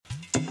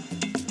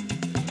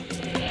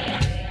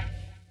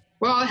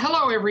Well,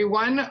 hello,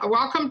 everyone.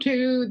 Welcome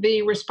to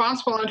the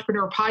Responsible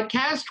Entrepreneur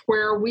Podcast,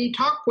 where we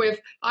talk with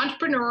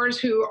entrepreneurs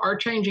who are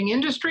changing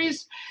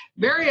industries,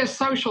 various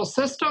social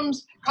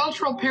systems,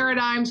 cultural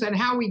paradigms, and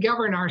how we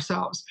govern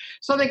ourselves.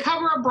 So they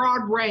cover a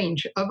broad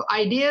range of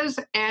ideas.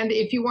 And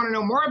if you want to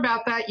know more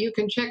about that, you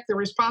can check the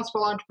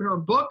Responsible Entrepreneur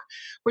book,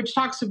 which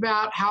talks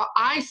about how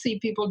I see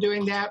people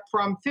doing that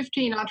from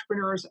 15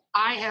 entrepreneurs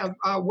I have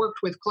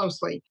worked with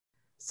closely.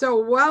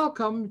 So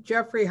welcome,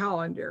 Jeffrey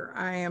Hollander.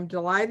 I am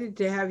delighted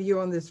to have you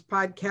on this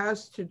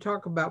podcast to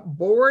talk about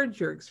boards,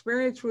 your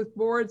experience with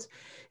boards.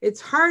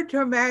 It's hard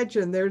to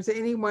imagine there's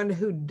anyone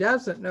who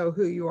doesn't know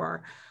who you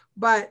are,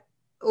 but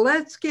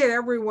let's get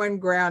everyone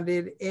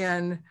grounded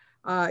in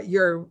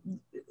your,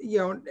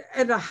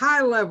 at a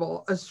high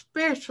level,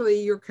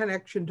 especially your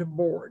connection to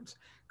boards.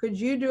 Could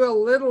you do a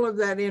little of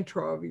that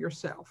intro of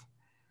yourself?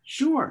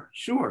 Sure.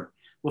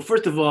 Well,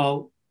 first of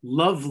all,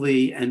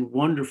 lovely and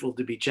wonderful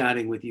to be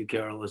chatting with you,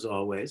 Carol, as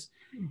always.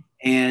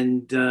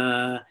 And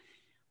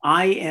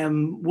I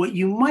am what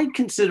you might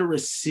consider a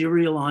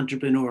serial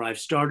entrepreneur. I've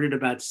started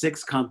about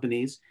 6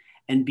 companies.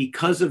 And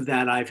because of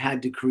that, I've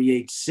had to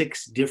create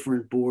 6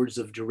 different boards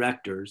of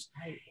directors.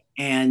 Right.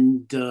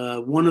 And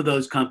one of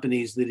those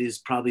companies that is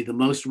probably the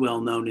most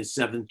well-known is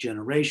Seventh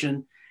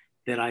Generation,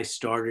 that I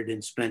started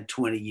and spent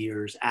 20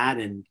 years at.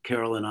 And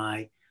Carol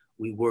and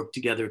we worked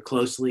together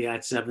closely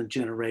at Seventh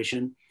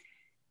Generation.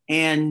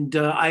 And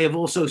I have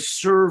also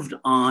served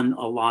on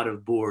a lot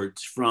of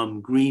boards,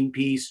 from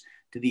Greenpeace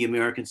to the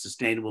American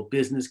Sustainable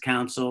Business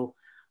Council,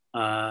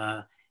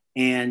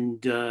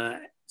 and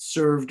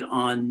served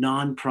on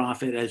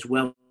nonprofit as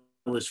well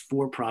as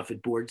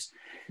for-profit boards.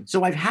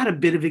 So I've had a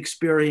bit of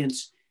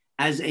experience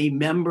as a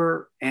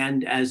member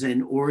and as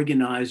an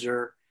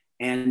organizer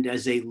and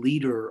as a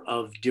leader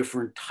of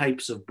different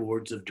types of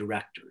boards of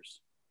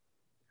directors.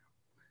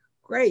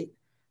 Great.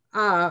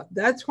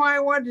 That's why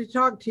I wanted to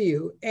talk to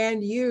you.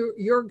 And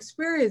your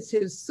experience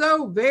is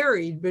so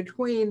varied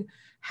between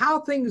how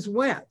things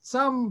went.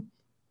 Some,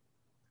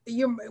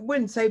 you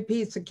wouldn't say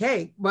piece of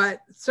cake,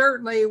 but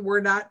certainly were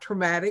not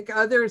traumatic.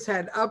 Others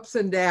had ups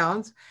and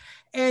downs.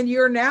 And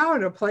you're now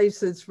in a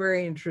place that's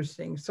very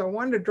interesting. So I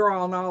wanted to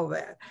draw on all of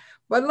that.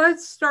 But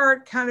let's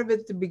start kind of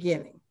at the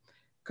beginning,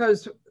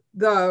 because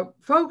the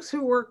folks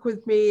who work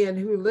with me and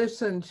who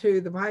listen to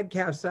the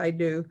podcasts I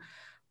do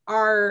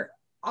are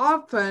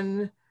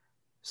often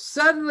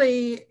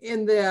suddenly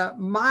in the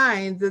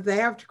mind that they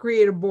have to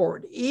create a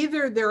board.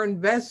 Either their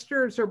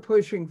investors are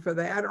pushing for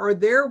that, or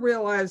they're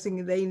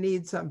realizing they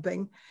need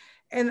something.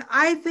 And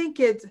I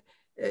think it's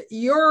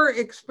your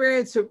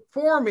experience of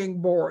forming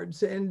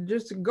boards, and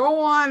just go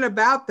on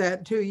about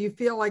that too. You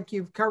feel like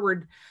you've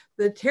covered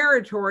the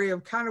territory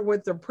of kind of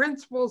what the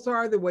principles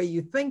are, the way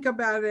you think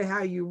about it,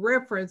 how you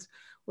reference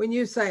when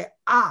you say,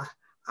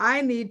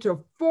 I need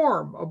to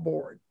form a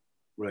board.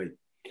 Right.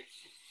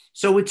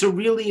 So it's a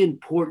really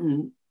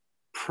important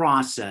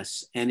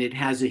process, and it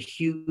has a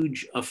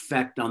huge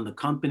effect on the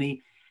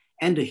company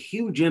and a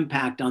huge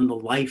impact on the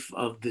life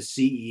of the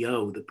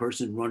CEO, the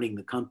person running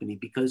the company,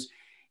 because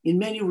in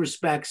many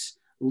respects,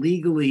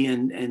 legally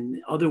and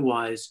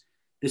otherwise,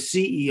 the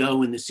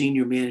CEO and the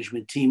senior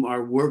management team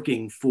are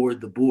working for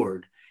the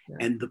board. Yeah.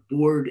 And the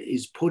board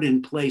is put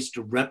in place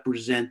to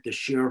represent the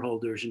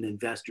shareholders and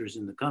investors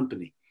in the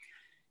company.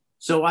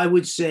 So I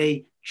would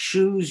say,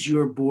 choose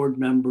your board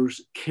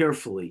members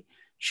carefully.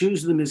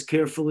 Choose them as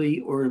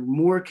carefully or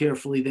more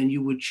carefully than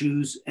you would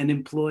choose an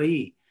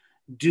employee.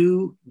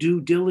 Do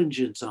due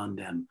diligence on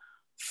them.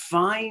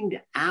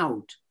 Find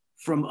out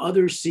from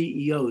other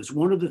CEOs.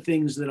 One of the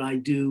things that I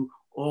do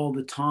all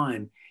the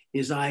time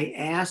is I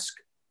ask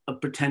a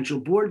potential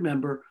board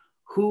member,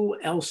 who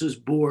else's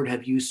board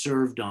have you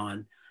served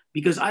on?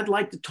 Because I'd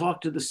like to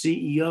talk to the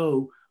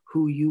CEO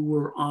who you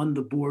were on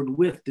the board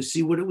with to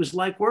see what it was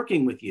like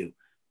working with you.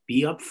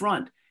 Be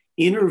upfront.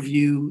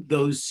 Interview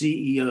those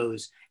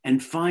CEOs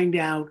and find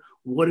out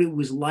what it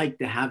was like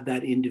to have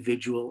that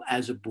individual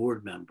as a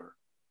board member.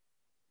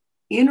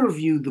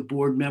 Interview the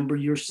board member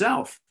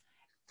yourself.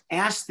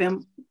 Ask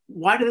them,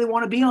 why do they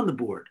want to be on the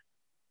board?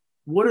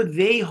 What are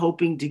they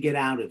hoping to get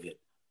out of it?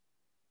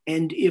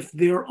 And if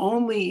their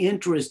only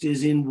interest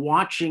is in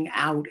watching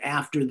out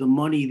after the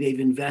money they've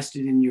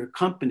invested in your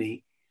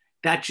company,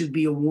 that should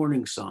be a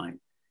warning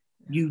sign.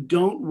 You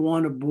don't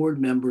want a board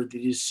member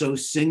that is so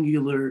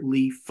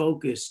singularly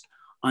focused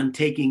on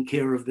taking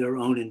care of their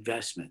own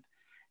investment.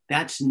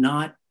 That's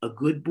not a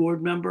good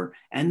board member,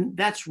 and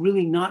that's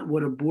really not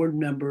what a board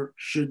member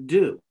should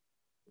do.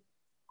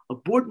 A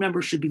board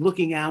member should be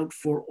looking out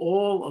for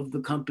all of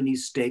the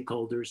company's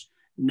stakeholders,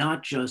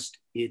 not just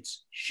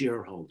its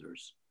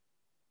shareholders.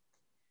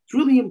 It's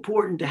really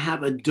important to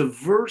have a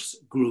diverse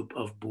group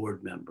of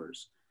board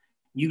members.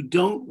 You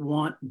don't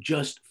want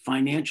just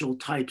financial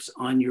types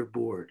on your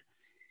board.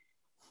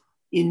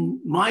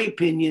 In my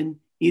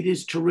opinion, it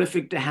is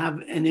terrific to have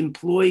an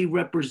employee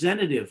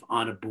representative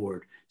on a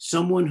board,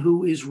 someone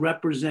who is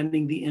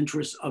representing the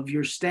interests of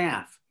your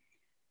staff.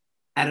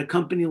 At a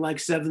company like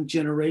Seventh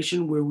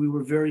Generation, where we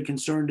were very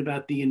concerned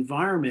about the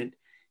environment,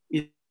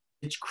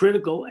 it's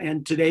critical.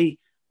 And today,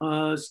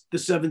 the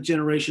seventh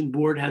generation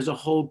board has a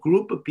whole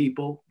group of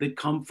people that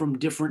come from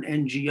different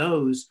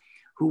NGOs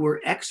who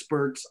are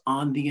experts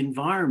on the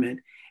environment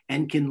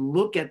and can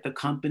look at the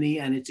company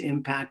and its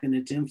impact and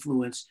its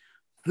influence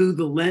through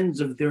the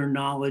lens of their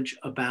knowledge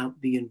about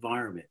the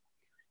environment.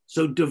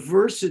 So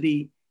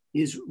diversity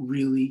is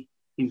really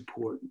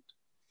important.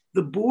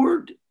 The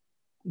board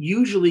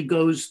usually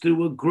goes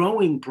through a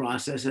growing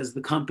process as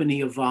the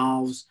company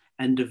evolves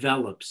and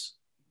develops.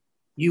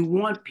 You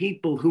want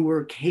people who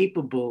are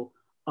capable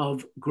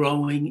of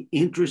growing,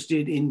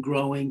 interested in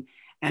growing,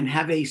 and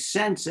have a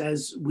sense,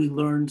 as we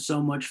learned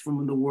so much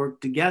from the work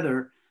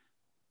together,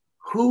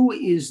 who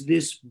is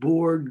this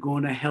board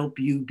going to help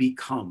you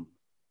become?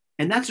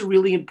 And that's a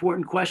really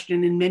important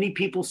question. And many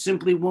people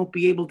simply won't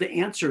be able to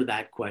answer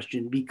that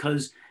question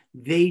because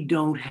they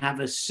don't have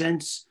a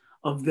sense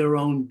of their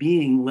own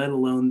being, let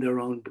alone their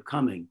own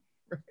becoming.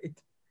 Right.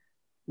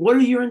 What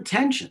are your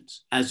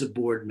intentions as a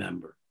board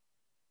member?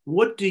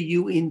 What do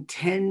you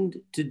intend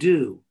to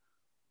do?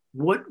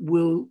 What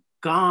will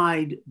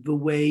guide the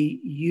way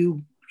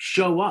you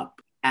show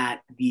up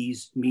at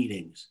these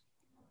meetings?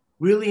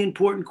 Really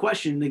important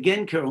question. And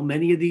again, Carol,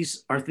 many of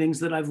these are things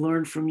that I've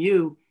learned from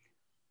you.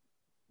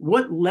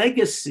 What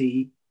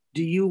legacy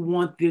do you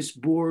want this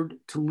board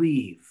to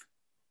leave?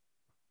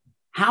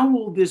 How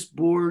will this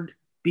board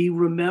be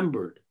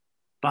remembered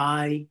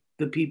by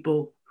the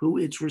people who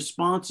it's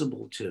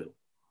responsible to?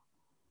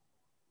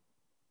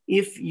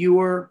 If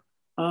you're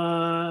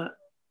a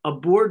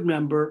board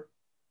member,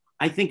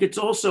 I think it's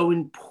also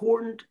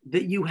important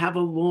that you have a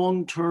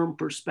long-term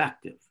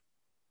perspective.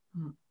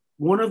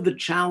 One of the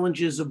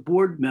challenges of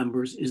board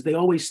members is they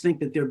always think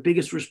that their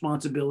biggest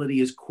responsibility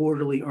is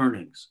quarterly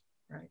earnings.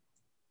 Right.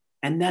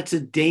 And that's a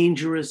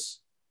dangerous,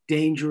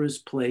 dangerous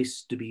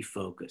place to be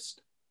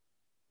focused.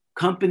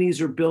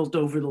 Companies are built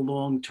over the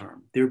long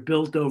term. They're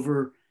built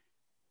over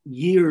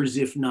years,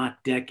 if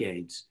not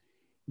decades.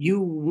 You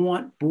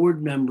want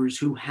board members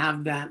who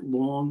have that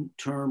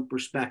long-term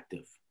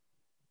perspective.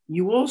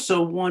 You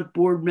also want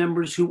board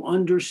members who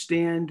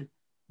understand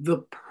the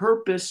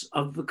purpose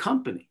of the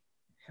company,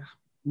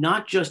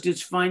 not just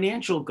its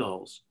financial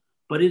goals,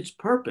 but its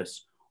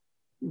purpose.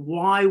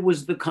 Why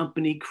was the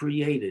company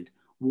created?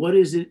 What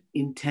is it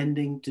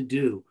intending to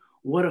do?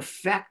 What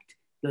effect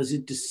does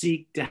it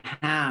seek to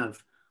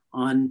have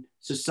on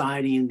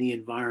society and the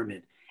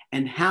environment?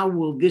 And how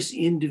will this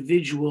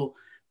individual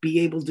be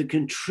able to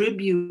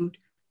contribute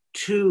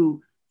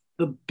to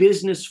the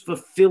business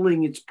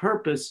fulfilling its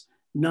purpose,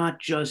 not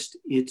just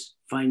its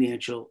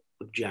financial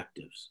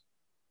objectives?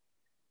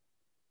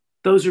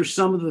 Those are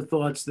some of the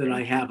thoughts that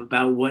I have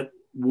about what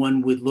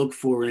one would look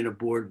for in a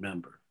board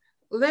member.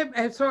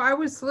 So I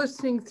was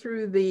listening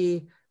through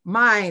the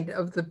mind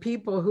of the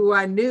people who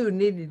I knew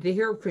needed to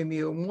hear from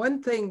you. And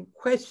one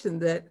question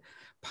that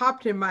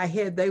popped in my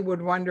head they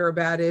would wonder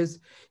about is,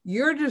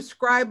 you're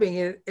describing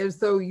it as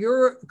though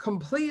you're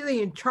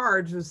completely in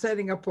charge of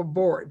setting up a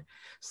board.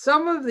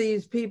 Some of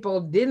these people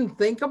didn't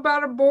think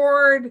about a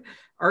board,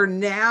 are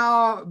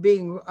now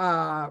being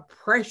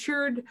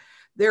pressured.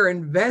 Their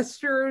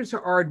investors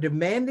are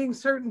demanding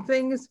certain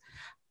things.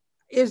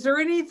 Is there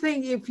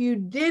anything, if you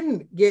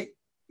didn't get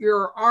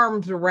your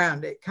arms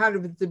around it, kind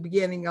of at the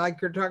beginning,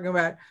 like you're talking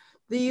about,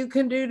 that you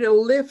can do to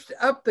lift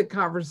up the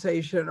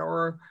conversation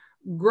or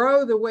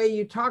grow the way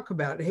you talk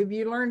about it? Have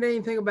you learned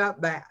anything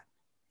about that?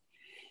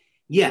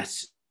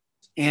 Yes.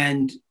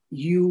 And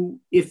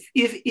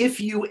if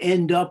you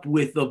end up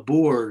with a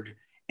board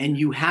and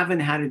you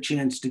haven't had a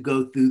chance to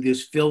go through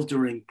this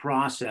filtering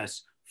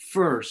process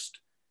first,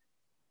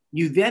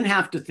 you then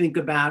have to think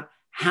about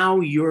how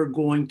you're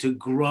going to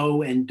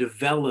grow and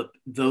develop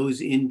those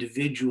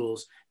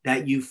individuals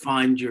that you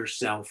find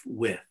yourself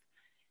with.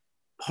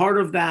 Part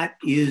of that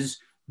is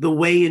the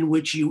way in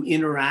which you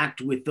interact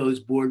with those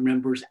board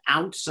members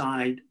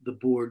outside the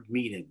board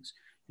meetings.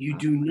 You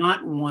do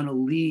not want to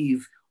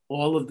leave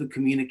all of the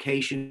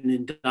communication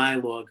and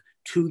dialogue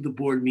to the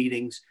board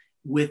meetings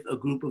with a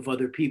group of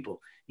other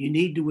people. You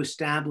need to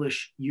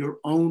establish your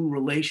own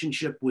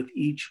relationship with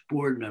each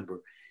board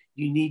member.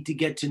 You need to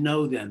get to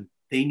know them.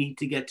 They need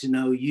to get to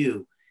know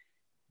you.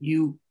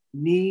 You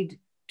need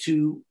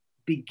to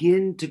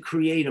begin to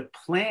create a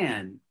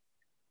plan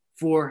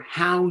for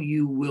how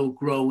you will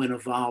grow and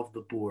evolve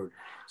the board.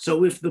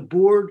 So if the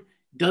board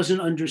doesn't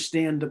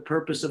understand the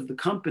purpose of the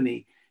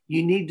company,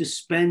 you need to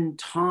spend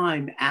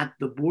time at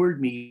the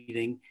board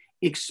meeting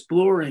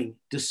exploring,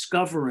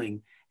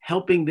 discovering,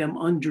 helping them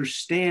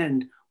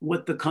understand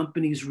what the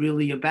company's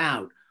really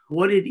about,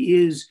 what it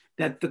is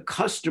that the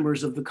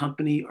customers of the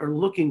company are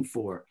looking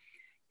for.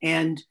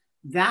 And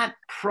that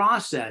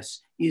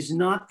process is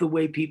not the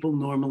way people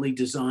normally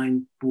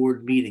design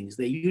board meetings.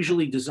 They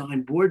usually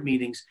design board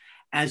meetings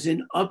as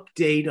an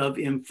update of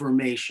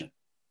information.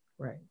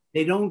 Right.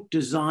 They don't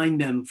design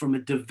them from a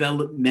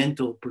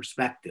developmental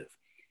perspective.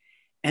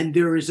 And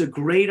there is a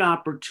great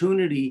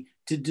opportunity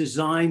to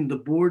design the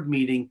board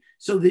meeting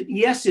so that,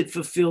 yes, it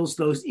fulfills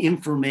those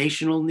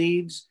informational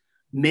needs,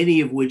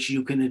 many of which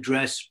you can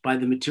address by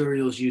the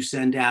materials you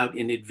send out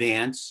in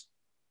advance.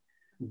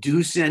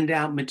 Do send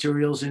out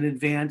materials in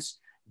advance.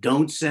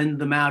 Don't send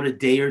them out a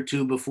day or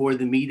two before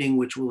the meeting,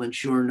 which will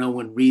ensure no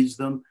one reads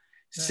them.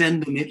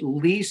 Send them at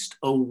least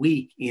a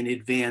week in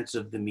advance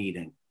of the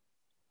meeting.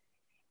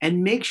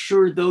 And make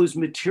sure those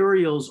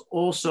materials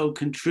also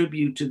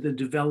contribute to the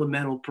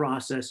developmental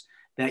process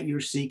that you're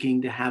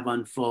seeking to have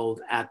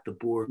unfold at the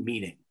board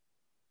meeting.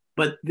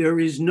 But there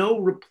is no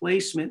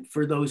replacement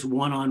for those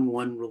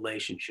one-on-one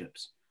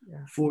relationships.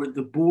 For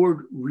the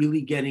board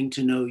really getting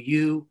to know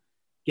you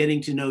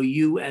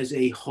as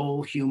a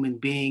whole human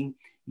being,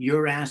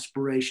 your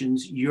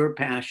aspirations, your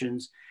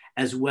passions,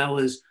 as well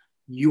as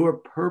your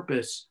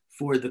purpose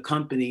for the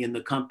company and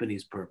the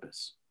company's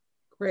purpose.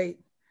 Great.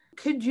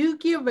 Could you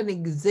give an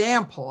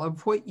example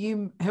of what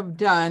you have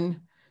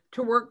done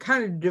to work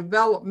kind of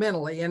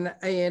developmentally?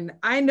 And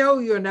I know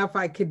you enough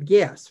I could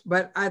guess,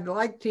 but I'd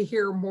like to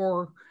hear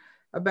more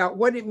about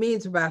what it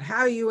means, about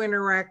how you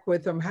interact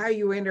with them, how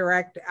you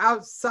interact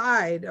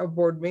outside of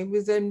board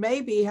meetings, and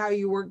maybe how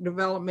you work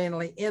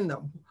developmentally in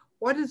them.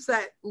 What does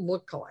that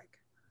look like?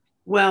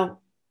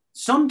 Well,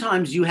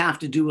 sometimes you have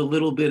to do a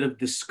little bit of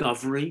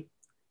discovery,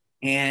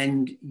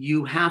 and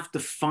you have to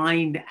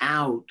find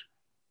out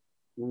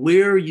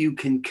where you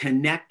can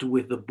connect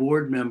with a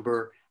board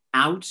member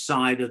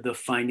outside of the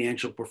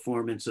financial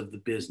performance of the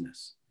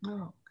business.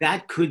 Oh.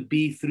 That could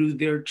be through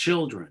their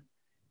children.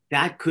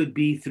 That could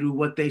be through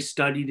what they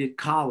studied at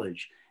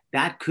college.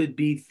 That could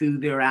be through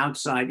their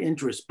outside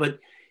interests. But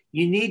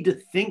you need to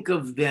think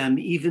of them,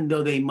 even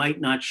though they might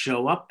not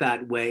show up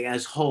that way,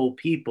 as whole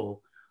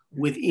people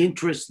with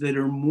interests that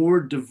are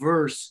more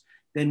diverse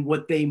than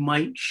what they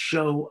might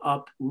show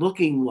up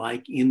looking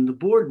like in the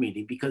board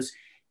meeting. Because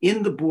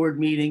in the board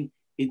meeting,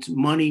 it's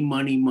money,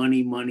 money,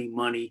 money, money,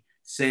 money,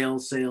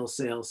 sales, sales,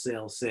 sales,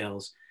 sales,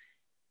 sales.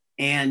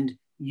 And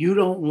you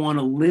don't want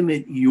to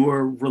limit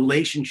your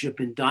relationship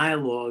and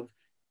dialogue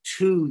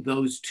to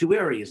those two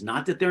areas.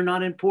 Not that they're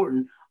not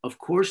important. Of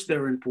course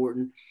they're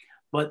important,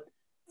 but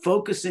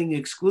focusing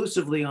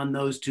exclusively on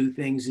those two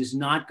things is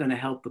not going to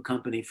help the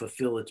company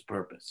fulfill its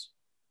purpose.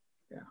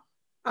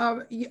 Yeah.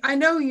 I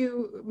know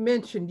you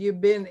mentioned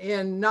you've been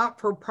in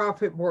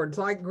not-for-profit boards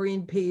like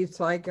Greenpeace,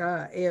 like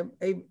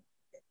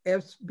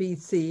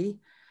SBC.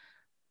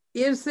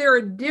 Is there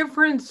a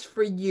difference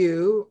for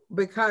you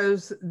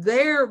because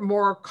they're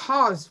more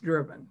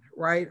cause-driven,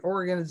 right,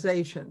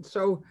 organizations?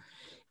 So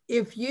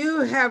if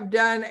you have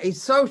done a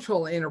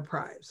social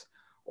enterprise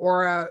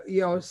or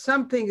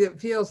something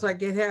that feels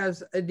like it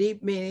has a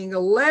deep meaning,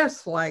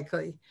 less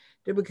likely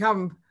to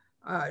become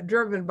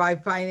driven by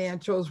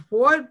financials,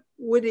 what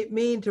would it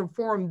mean to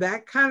form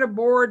that kind of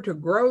board, to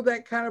grow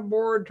that kind of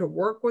board, to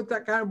work with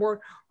that kind of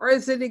board? Or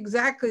is it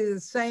exactly the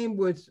same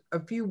with a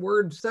few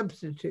word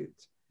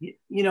substitutes?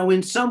 You know,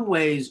 in some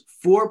ways,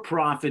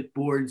 for-profit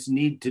boards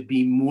need to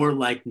be more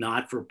like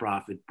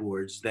not-for-profit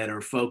boards that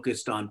are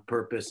focused on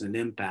purpose and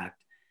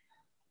impact.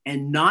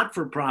 And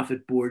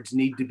not-for-profit boards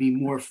need to be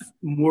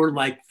more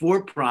like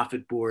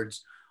for-profit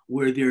boards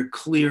where there are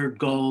clear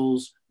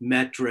goals,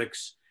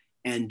 metrics,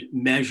 and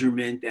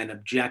measurement and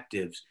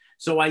objectives.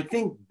 So I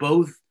think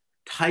both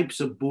types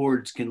of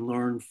boards can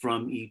learn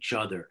from each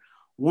other.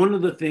 One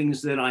of the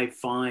things that I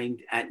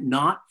find at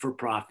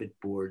not-for-profit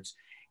boards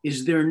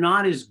is they're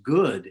not as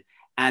good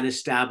at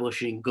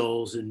establishing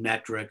goals and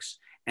metrics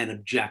and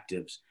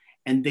objectives.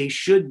 And they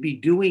should be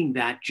doing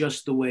that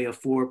just the way a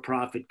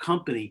for-profit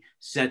company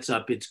sets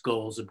up its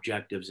goals,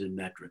 objectives, and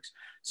metrics.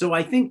 So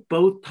I think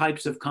both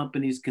types of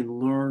companies can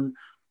learn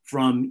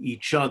from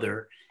each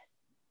other.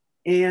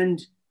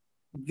 And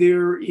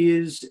there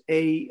is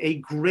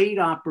a great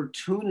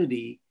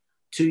opportunity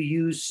to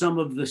use some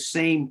of the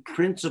same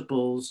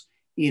principles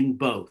in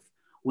both.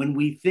 When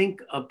we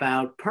think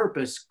about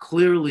purpose,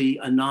 clearly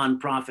a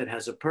nonprofit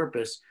has a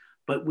purpose,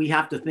 but we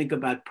have to think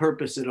about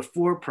purpose at a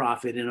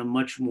for-profit in a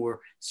much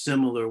more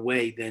similar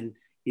way than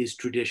is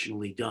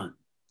traditionally done.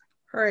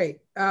 All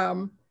right.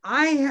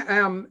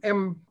 I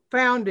am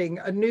founding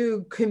a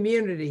new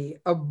community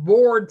of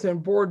boards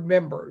and board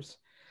members,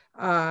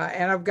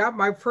 and I've got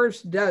my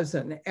first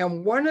dozen.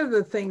 And one of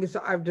the things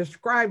I've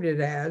described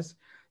it as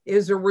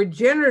is a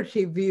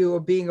regenerative view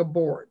of being a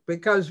board,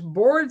 because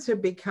boards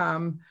have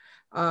become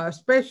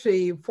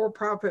especially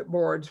for-profit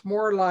boards,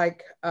 more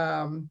like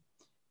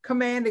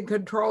command and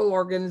control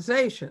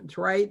organizations,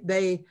 right?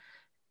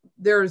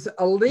 There's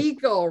a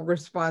legal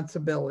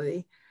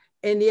responsibility,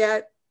 and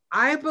yet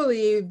I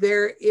believe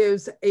there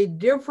is a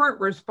different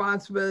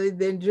responsibility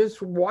than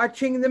just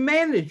watching the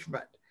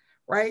management,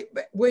 right?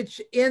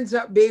 Which ends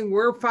up being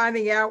we're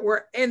finding out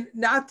and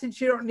not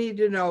that you don't need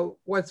to know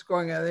what's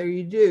going on there,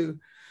 you do,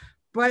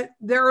 but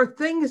there are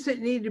things that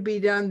need to be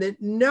done that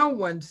no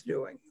one's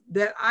doing,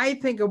 that I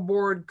think a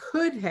board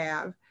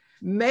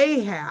may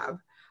have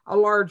a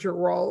larger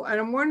role. And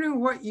I'm wondering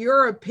what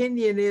your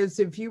opinion is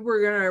if you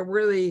were going to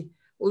really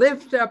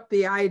lift up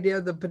the idea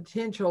of the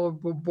potential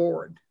of a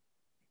board.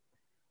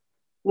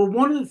 Well,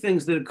 one of the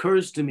things that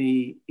occurs to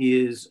me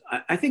is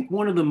I think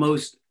one of the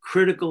most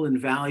critical and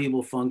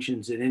valuable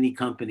functions in any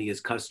company is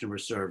customer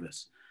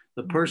service.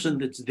 The person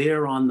that's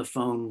there on the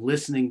phone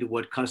listening to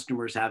what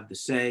customers have to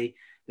say,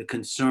 the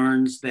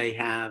concerns they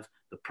have,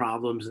 the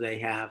problems they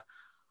have.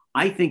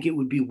 I think it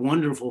would be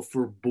wonderful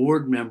for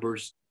board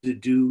members to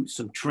do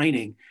some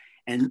training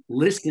and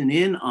listen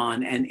in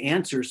on and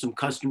answer some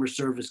customer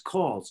service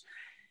calls.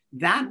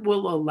 That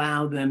will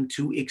allow them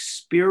to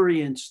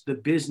experience the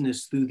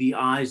business through the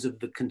eyes of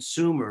the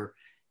consumer,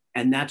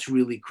 and that's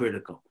really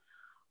critical.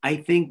 I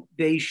think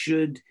they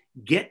should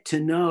get to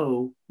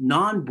know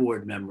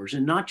non-board members,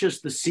 and not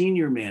just the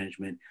senior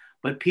management,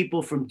 but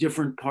people from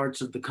different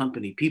parts of the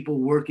company, people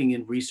working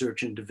in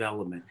research and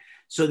development.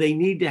 So they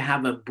need to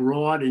have a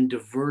broad and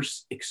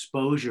diverse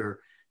exposure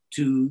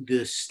to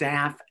the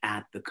staff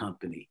at the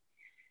company.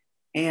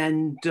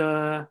 And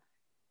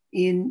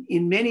in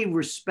many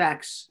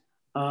respects,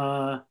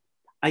 I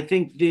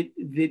think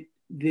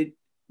that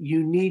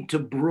you need to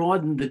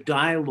broaden the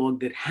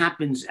dialogue that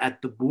happens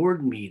at the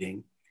board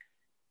meeting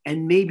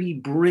and maybe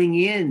bring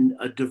in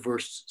a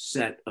diverse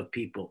set of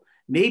people.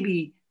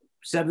 Maybe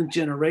seventh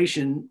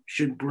generation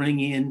should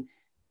bring in,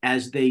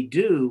 as they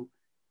do,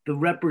 the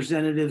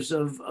representatives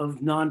of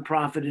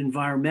nonprofit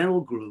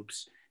environmental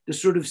groups to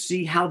sort of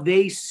see how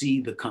they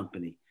see the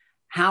company.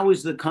 How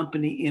is the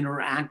company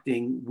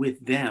interacting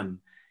with them?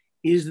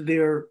 Is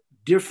there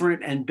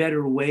different and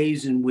better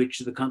ways in which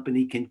the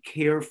company can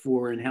care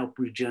for and help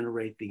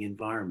regenerate the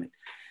environment?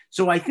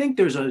 So I think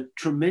there's a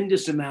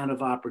tremendous amount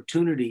of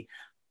opportunity,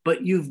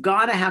 but you've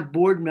got to have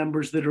board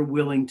members that are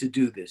willing to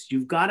do this.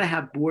 You've got to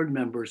have board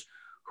members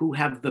who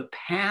have the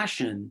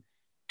passion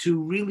to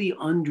really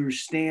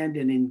understand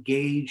and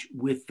engage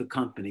with the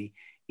company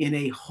in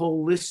a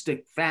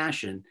holistic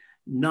fashion,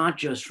 not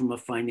just from a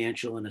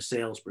financial and a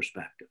sales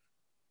perspective.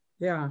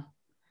 Yeah.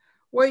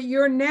 Well,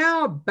 you're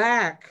now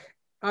back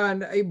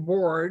on a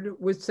board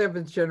with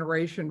seventh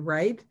generation,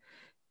 right?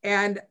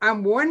 And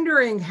I'm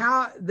wondering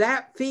how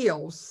that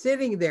feels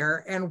sitting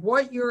there and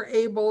what you're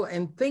able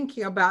and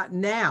thinking about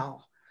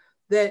now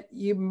that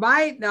you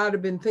might not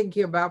have been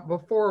thinking about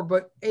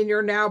before, and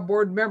you're now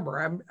board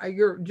member.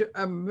 You're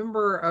a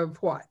member of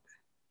what?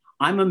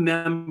 I'm a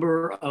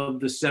member of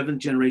the seventh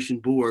generation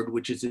board,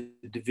 which is a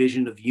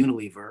division of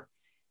Unilever.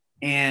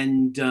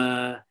 And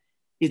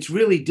it's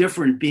really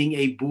different being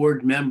a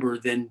board member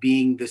than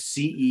being the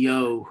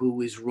CEO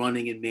who is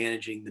running and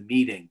managing the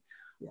meeting.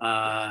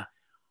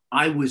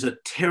 I was a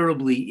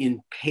terribly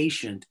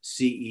impatient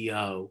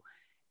CEO,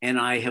 and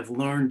I have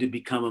learned to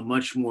become a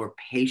much more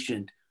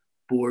patient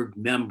board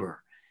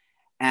member.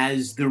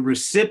 As the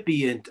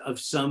recipient of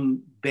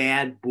some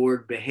bad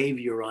board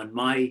behavior on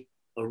my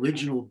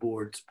original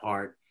board's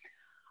part,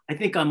 I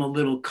think I'm a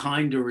little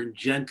kinder and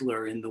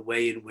gentler in the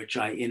way in which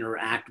I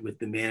interact with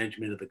the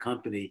management of the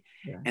company,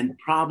 and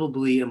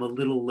probably am a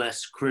little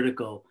less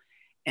critical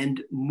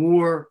and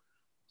more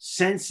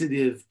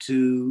sensitive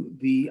to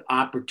the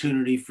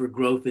opportunity for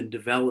growth and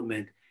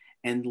development,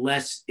 and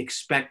less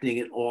expecting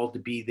it all to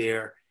be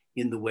there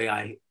in the way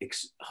I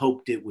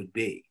hoped it would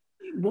be.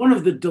 One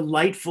of the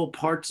delightful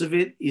parts of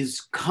it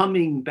is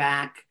coming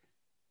back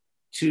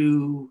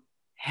to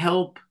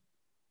help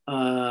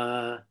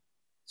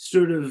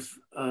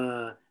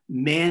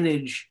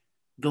manage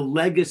the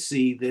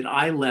legacy that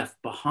I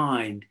left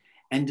behind,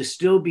 and to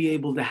still be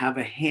able to have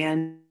a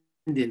hand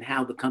in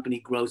how the company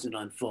grows and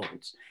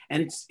unfolds.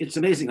 And it's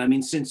amazing. I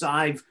mean, since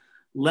I've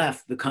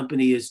left, the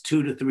company is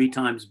 2 to 3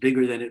 times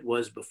bigger than it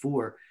was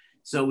before.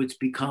 So it's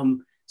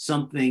become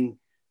something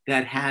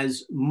that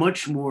has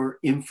much more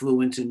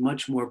influence and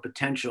much more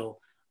potential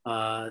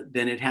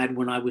than it had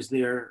when I was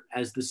there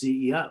as the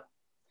CEO.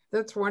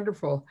 That's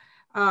wonderful.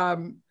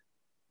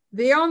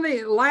 The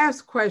only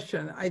last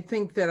question I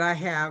think that I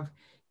have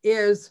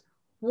is,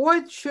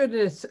 what should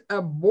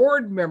a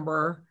board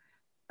member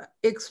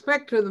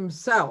expect of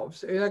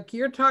themselves? Like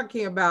you're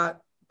talking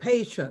about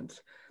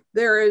patience.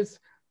 There is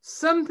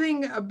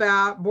something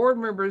about board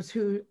members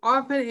who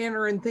often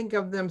enter and think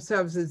of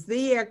themselves as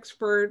the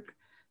expert,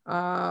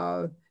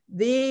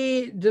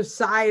 the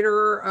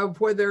decider of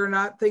whether or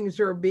not things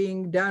are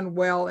being done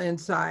well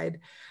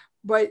inside.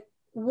 But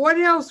what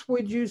else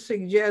would you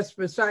suggest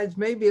besides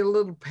maybe a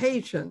little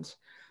patience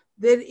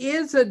that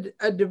is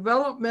a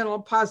developmental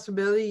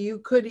possibility? You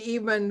could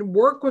even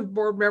work with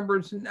board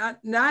members,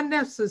 not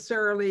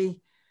necessarily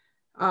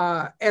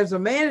as a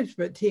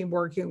management team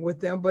working with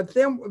them, but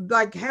them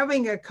like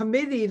having a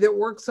committee that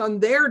works on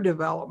their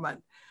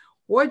development.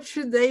 What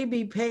should they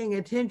be paying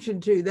attention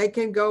to? They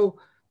can go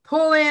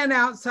pull in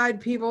outside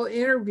people,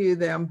 interview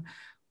them,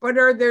 but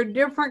are there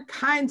different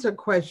kinds of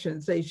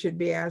questions they should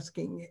be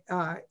asking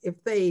if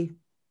they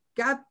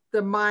got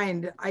the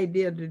mind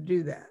idea to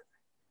do that?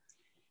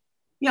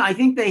 Yeah, I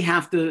think they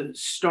have to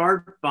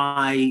start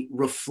by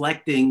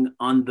reflecting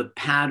on the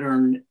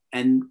pattern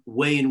and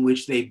way in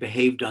which they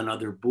behaved on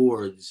other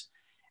boards,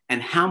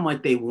 and how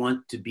might they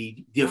want to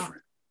be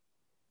different.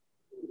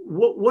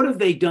 What have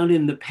they done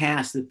in the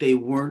past that they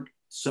weren't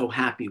so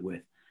happy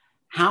with?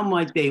 How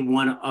might they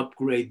want to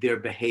upgrade their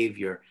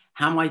behavior?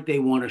 How might they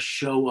want to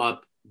show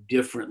up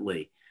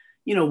differently?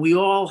 You know, we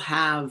all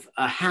have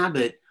a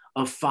habit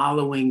of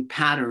following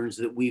patterns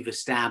that we've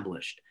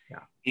established.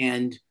 Yeah.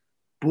 And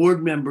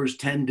board members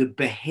tend to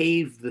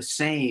behave the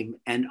same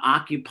and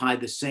occupy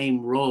the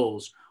same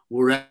roles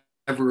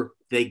wherever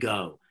they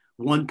go.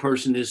 One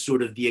person is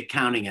sort of the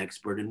accounting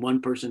expert, and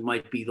one person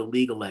might be the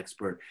legal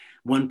expert.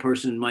 One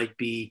person might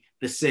be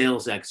the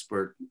sales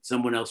expert.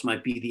 Someone else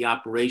might be the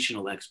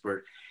operational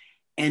expert.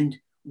 And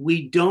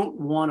we don't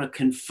want to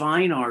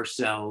confine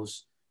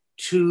ourselves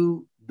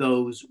to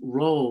those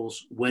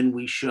roles when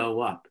we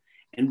show up.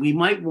 And we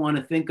might want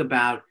to think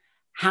about,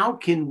 how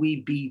can we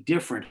be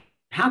different?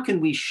 How can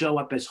we show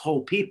up as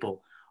whole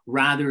people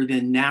rather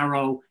than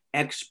narrow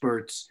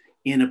experts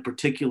in a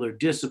particular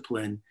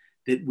discipline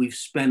that we've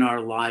spent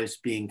our lives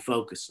being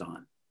focused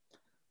on?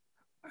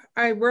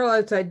 I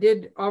realized I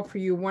did offer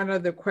you one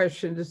other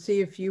question to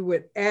see if you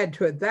would add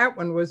to it. That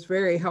one was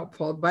very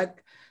helpful. But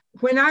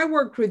when I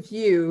worked with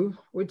you,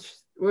 which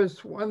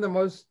was one of the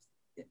most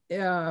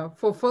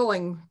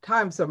fulfilling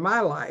times of my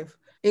life,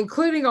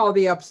 including all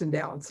the ups and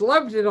downs,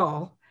 loved it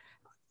all.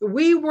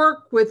 We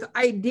work with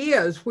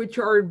ideas which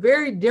are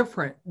very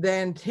different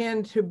than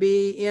tend to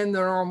be in the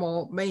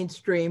normal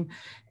mainstream.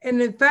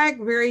 And in fact,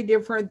 very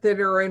different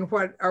that are in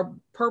what are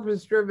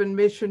purpose-driven,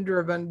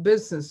 mission-driven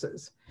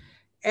businesses.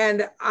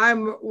 And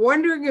I'm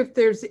wondering if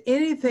there's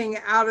anything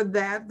out of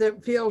that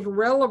that feels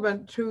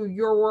relevant to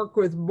your work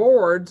with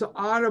boards,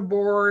 on a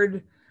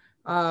board,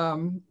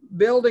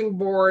 building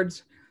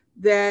boards,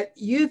 that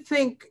you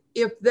think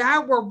if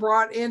that were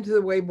brought into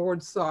the way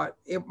boards thought,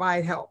 it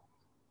might help.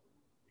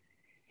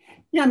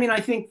 Yeah, I mean, I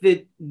think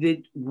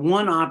that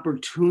one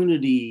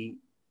opportunity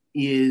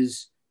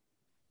is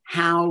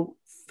how,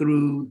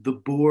 through the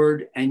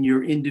board and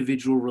your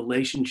individual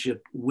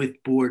relationship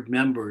with board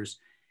members,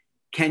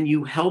 can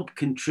you help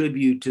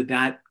contribute to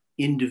that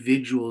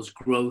individual's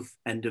growth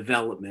and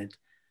development?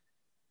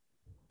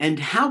 And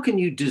how can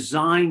you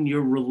design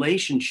your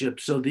relationship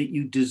so that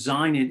you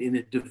design it in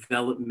a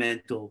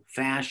developmental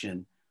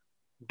fashion,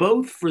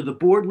 both for the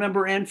board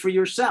member and for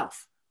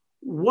yourself?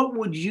 What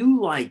would you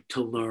like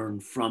to learn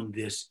from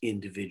this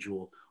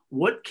individual?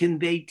 What can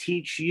they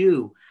teach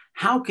you?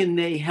 How can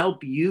they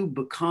help you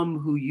become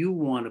who you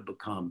want to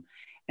become?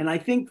 And I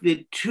think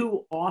that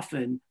too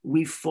often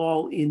we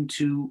fall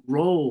into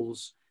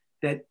roles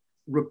that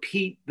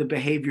repeat the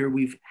behavior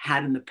we've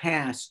had in the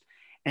past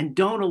and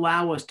don't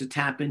allow us to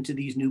tap into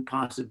these new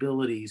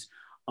possibilities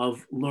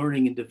of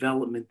learning and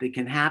development that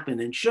can happen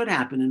and should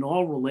happen in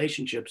all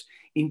relationships,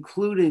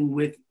 including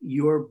with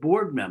your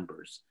board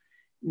members.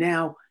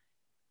 Now,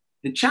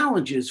 the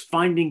challenge is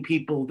finding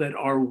people that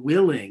are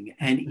willing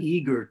and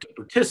eager to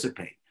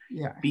participate,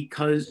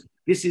 because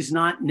this is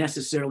not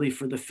necessarily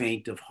for the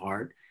faint of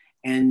heart.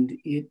 And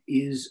it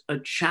is a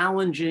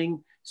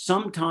challenging,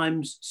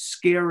 sometimes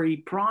scary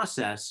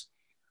process,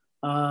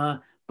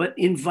 but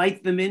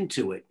invite them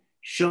into it.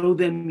 Show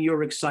them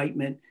your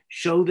excitement,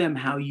 show them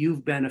how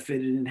you've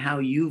benefited and how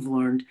you've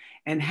learned,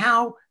 and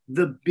how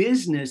the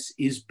business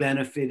is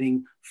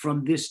benefiting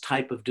from this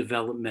type of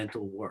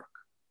developmental work.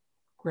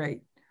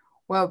 Great.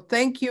 Well,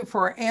 thank you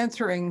for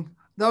answering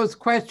those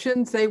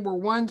questions. They were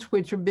ones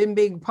which have been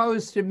being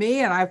posed to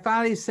me, and I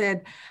finally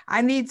said,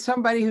 I need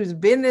somebody who's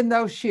been in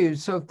those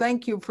shoes. So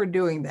thank you for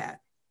doing that.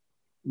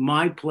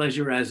 My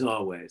pleasure, as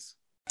always.